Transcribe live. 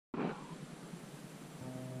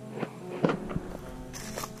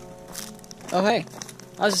Oh hey,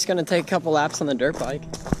 I was just gonna take a couple laps on the dirt bike.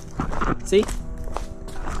 See?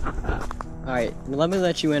 Alright, let me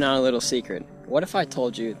let you in on a little secret. What if I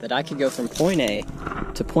told you that I could go from point A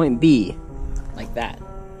to point B like that?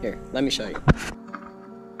 Here, let me show you.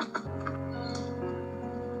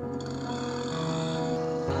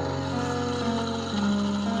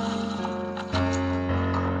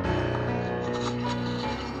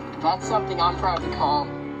 That's something I'm proud to call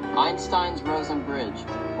Einstein's Rosen Bridge,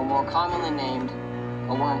 or more commonly named,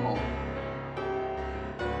 a wormhole.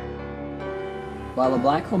 While a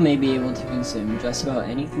black hole may be able to consume just about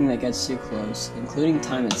anything that gets too close, including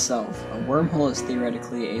time itself, a wormhole is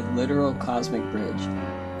theoretically a literal cosmic bridge,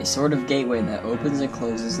 a sort of gateway that opens and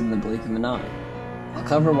closes in the blink of an eye. I'll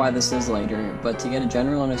cover why this is later, but to get a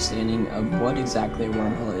general understanding of what exactly a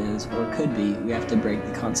wormhole is, or could be, we have to break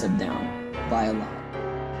the concept down, by a lot.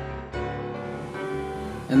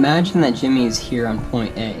 Imagine that Jimmy is here on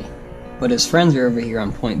point A, but his friends are over here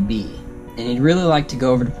on point B, and he'd really like to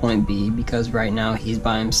go over to point B because right now he's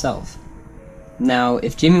by himself. Now,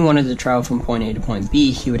 if Jimmy wanted to travel from point A to point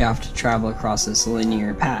B, he would have to travel across this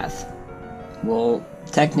linear path. Well,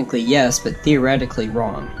 technically yes, but theoretically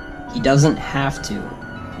wrong. He doesn't have to,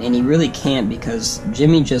 and he really can't because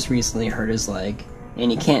Jimmy just recently hurt his leg, and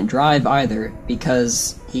he can't drive either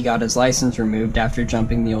because he got his license removed after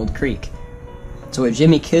jumping the old creek. So what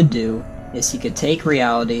Jimmy could do is he could take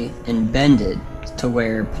reality and bend it to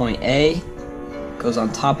where point A goes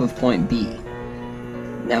on top of point B.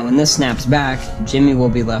 Now when this snaps back, Jimmy will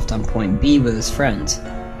be left on point B with his friends.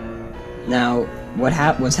 Now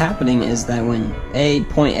what's happening is that when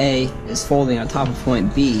point A is folding on top of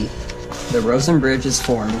point B, the Rosen Bridge is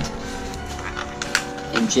formed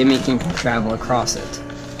and Jimmy can travel across it.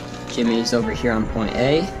 Jimmy is over here on point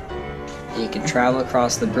A, and he can travel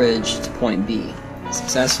across the bridge to point B,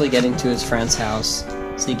 successfully getting to his friend's house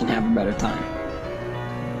so he can have a better time.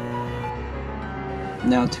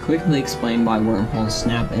 Now, to quickly explain why wormholes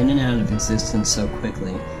snap in and out of existence so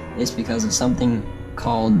quickly is because of something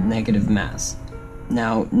called negative mass.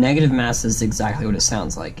 Now, negative mass is exactly what it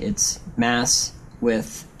sounds like. It's mass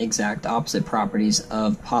with exact opposite properties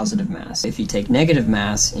of positive mass. If you take negative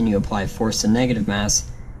mass and you apply force to negative mass,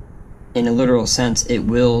 in a literal sense, it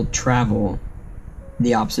will travel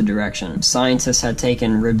the opposite direction. Scientists had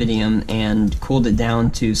taken rubidium and cooled it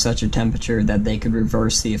down to such a temperature that they could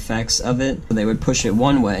reverse the effects of it. They would push it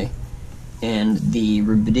one way, and the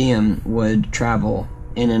rubidium would travel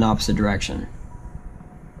in an opposite direction.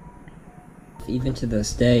 Even to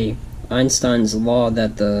this day, Einstein's law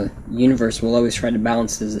that the universe will always try to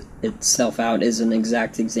balance itself out is an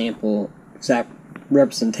exact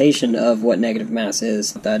representation of what negative mass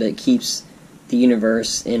is, that it keeps the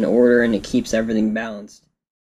universe in order and it keeps everything balanced.